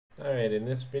Alright, in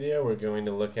this video we're going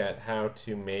to look at how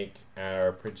to make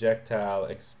our projectile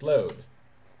explode.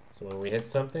 So when we hit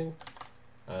something,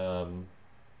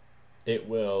 it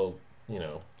will,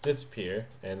 disappear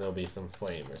and there'll be some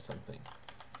flame or something.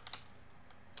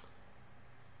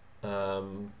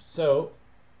 So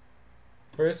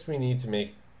first we need to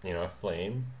make, a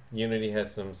flame. Unity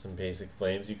has some basic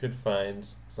flames. You could find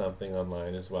something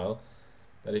online as well.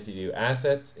 But if you do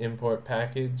assets, import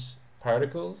package,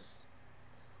 particles,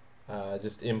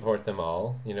 just import them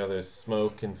all. There's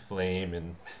smoke and flame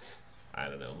and, I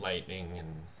don't know, lightning and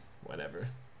whatever.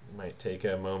 It might take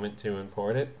a moment to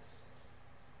import it.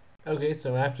 Okay,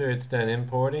 so after it's done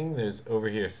importing, there's over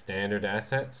here standard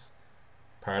assets,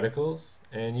 particles,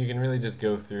 and you can really just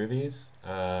go through these.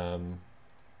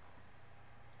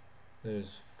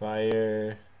 There's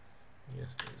fire.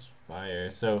 Yes, there's fire.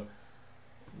 So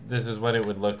this is what it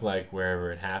would look like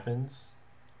wherever it happens.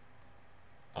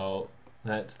 Oh,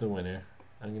 that's the winner.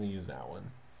 I'm going to use that one.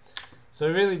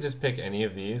 So really just pick any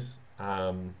of these.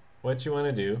 What you want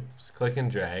to do is click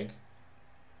and drag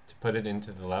to put it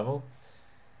into the level.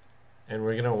 And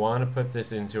we're going to want to put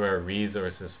this into our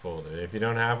resources folder. If you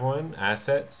don't have one,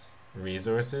 assets,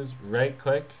 resources, right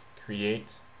click,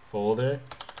 create folder,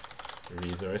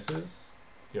 resources.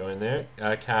 Go in there,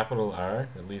 capital R,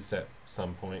 at least at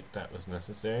some point that was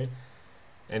necessary.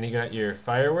 And you got your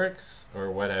fireworks or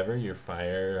whatever, your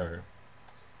fire, or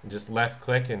just left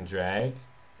click and drag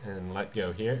and let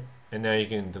go here. And now you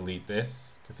can delete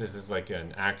this because this is like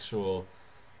an actual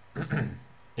an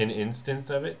instance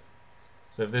of it.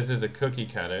 So if this is a cookie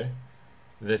cutter,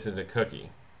 this is a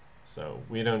cookie. So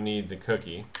we don't need the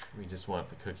cookie. We just want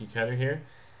the cookie cutter here.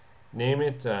 Name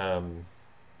it,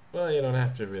 well, you don't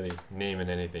have to really name it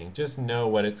anything. Just know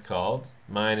what it's called.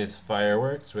 Mine is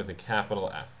fireworks with a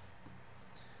capital F.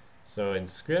 So in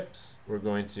scripts, we're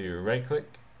going to right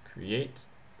click, create,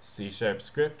 C#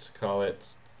 script, call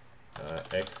it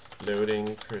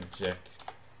exploding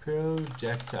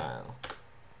projectile.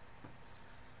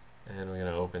 And we're going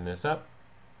to open this up.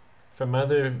 From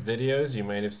other videos, you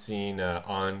might have seen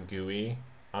on GUI,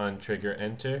 on trigger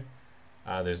enter.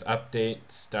 There's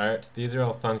update, start. These are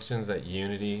all functions that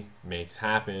Unity makes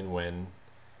happen when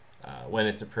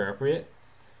it's appropriate.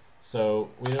 So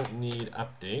we don't need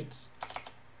update.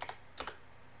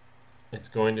 It's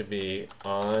going to be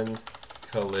on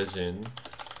collision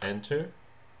enter,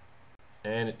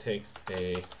 and it takes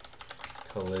a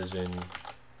collision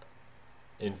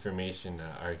information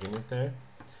argument there.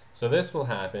 So this will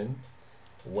happen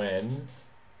when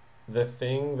the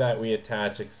thing that we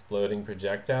attach exploding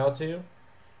projectile to,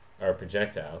 or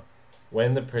projectile,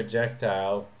 when the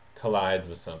projectile collides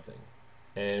with something.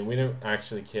 And we don't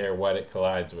actually care what it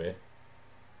collides with.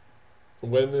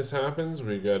 When this happens,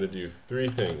 we've got to do three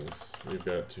things. We've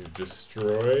got to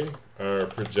destroy our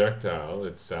projectile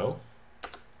itself.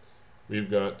 We've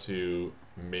got to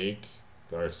make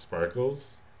our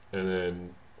sparkles, and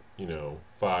then,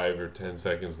 5 or 10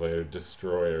 seconds later,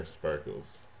 destroy our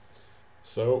sparkles.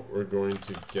 So we're going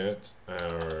to get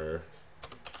our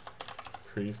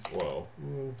prefab.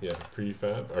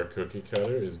 Our cookie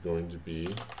cutter is going to be,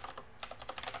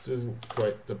 this isn't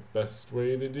quite the best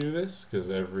way to do this, because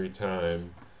every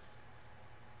time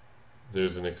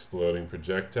there's an exploding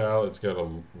projectile, it's got a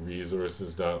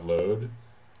resources.load.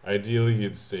 Ideally,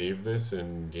 you'd save this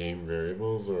in game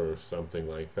variables or something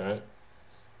like that,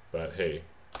 but hey,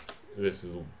 this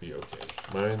will be okay.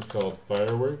 Mine's called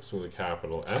fireworks with a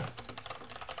capital F.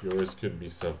 Yours could be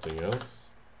something else.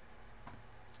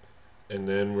 And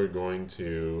then we're going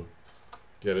to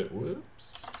get a new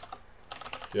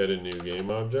game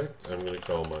object. I'm going to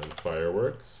call mine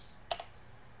fireworks.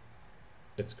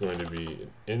 It's going to be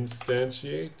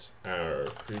instantiate our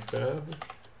prefab.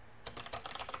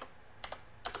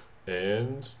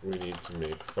 And we need to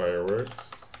make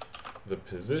fireworks. The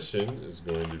position is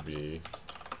going to be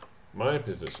my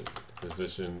position, the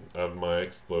position of my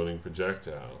exploding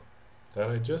projectile that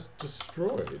I just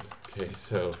destroyed. Okay,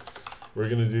 so we're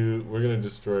gonna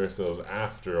destroy ourselves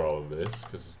after all of this,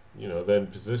 because then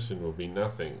position will be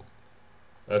nothing.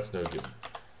 That's no good.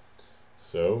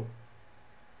 So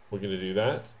we're gonna do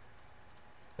that,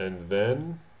 and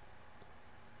then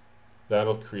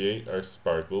that'll create our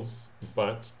sparkles,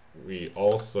 but we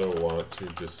also want to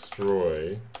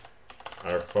destroy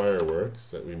our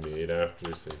fireworks that we made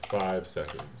after, say, 5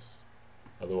 seconds.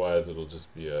 Otherwise it'll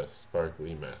just be a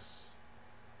sparkly mess.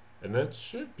 And that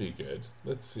should be good.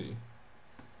 Let's see.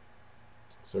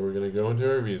 So we're going to go into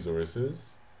our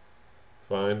resources,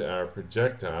 find our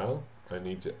projectile. I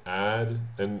need to add,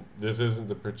 and this isn't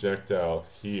the projectile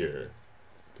here,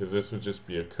 because this would just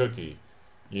be a cookie.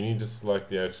 you need to select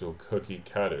the actual cookie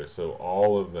cutter, so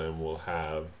all of them will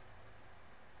have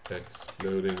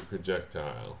exploding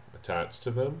projectile attached to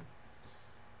them.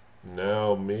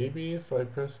 Now maybe if I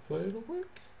press play it'll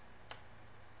work?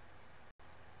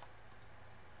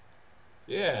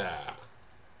 Yeah,